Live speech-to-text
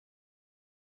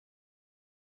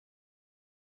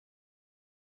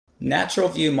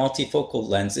NaturalVue multifocal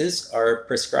lenses are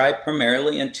prescribed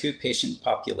primarily in two patient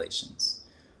populations.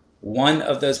 One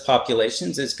of those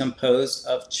populations is composed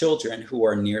of children who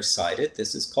are nearsighted.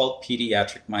 This is called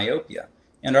pediatric myopia.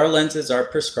 And our lenses are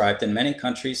prescribed in many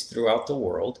countries throughout the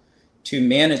world to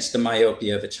manage the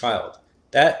myopia of a child.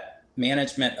 That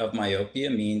management of myopia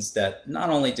means that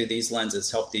not only do these lenses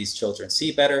help these children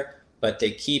see better, but they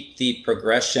keep the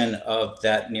progression of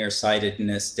that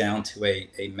nearsightedness down to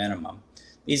a minimum.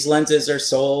 These lenses are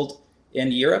sold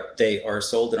in Europe. They are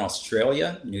sold in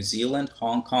Australia, New Zealand,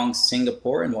 Hong Kong,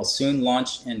 Singapore, and will soon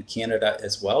launch in Canada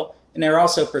as well. And they're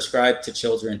also prescribed to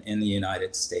children in the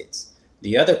United States.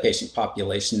 The other patient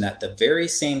population that the very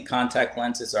same contact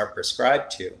lenses are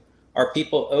prescribed to are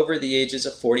people over the ages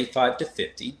of 45 to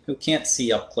 50 who can't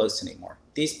see up close anymore.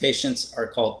 These patients are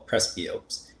called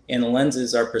presbyopes, and the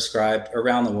lenses are prescribed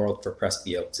around the world for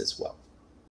presbyopes as well.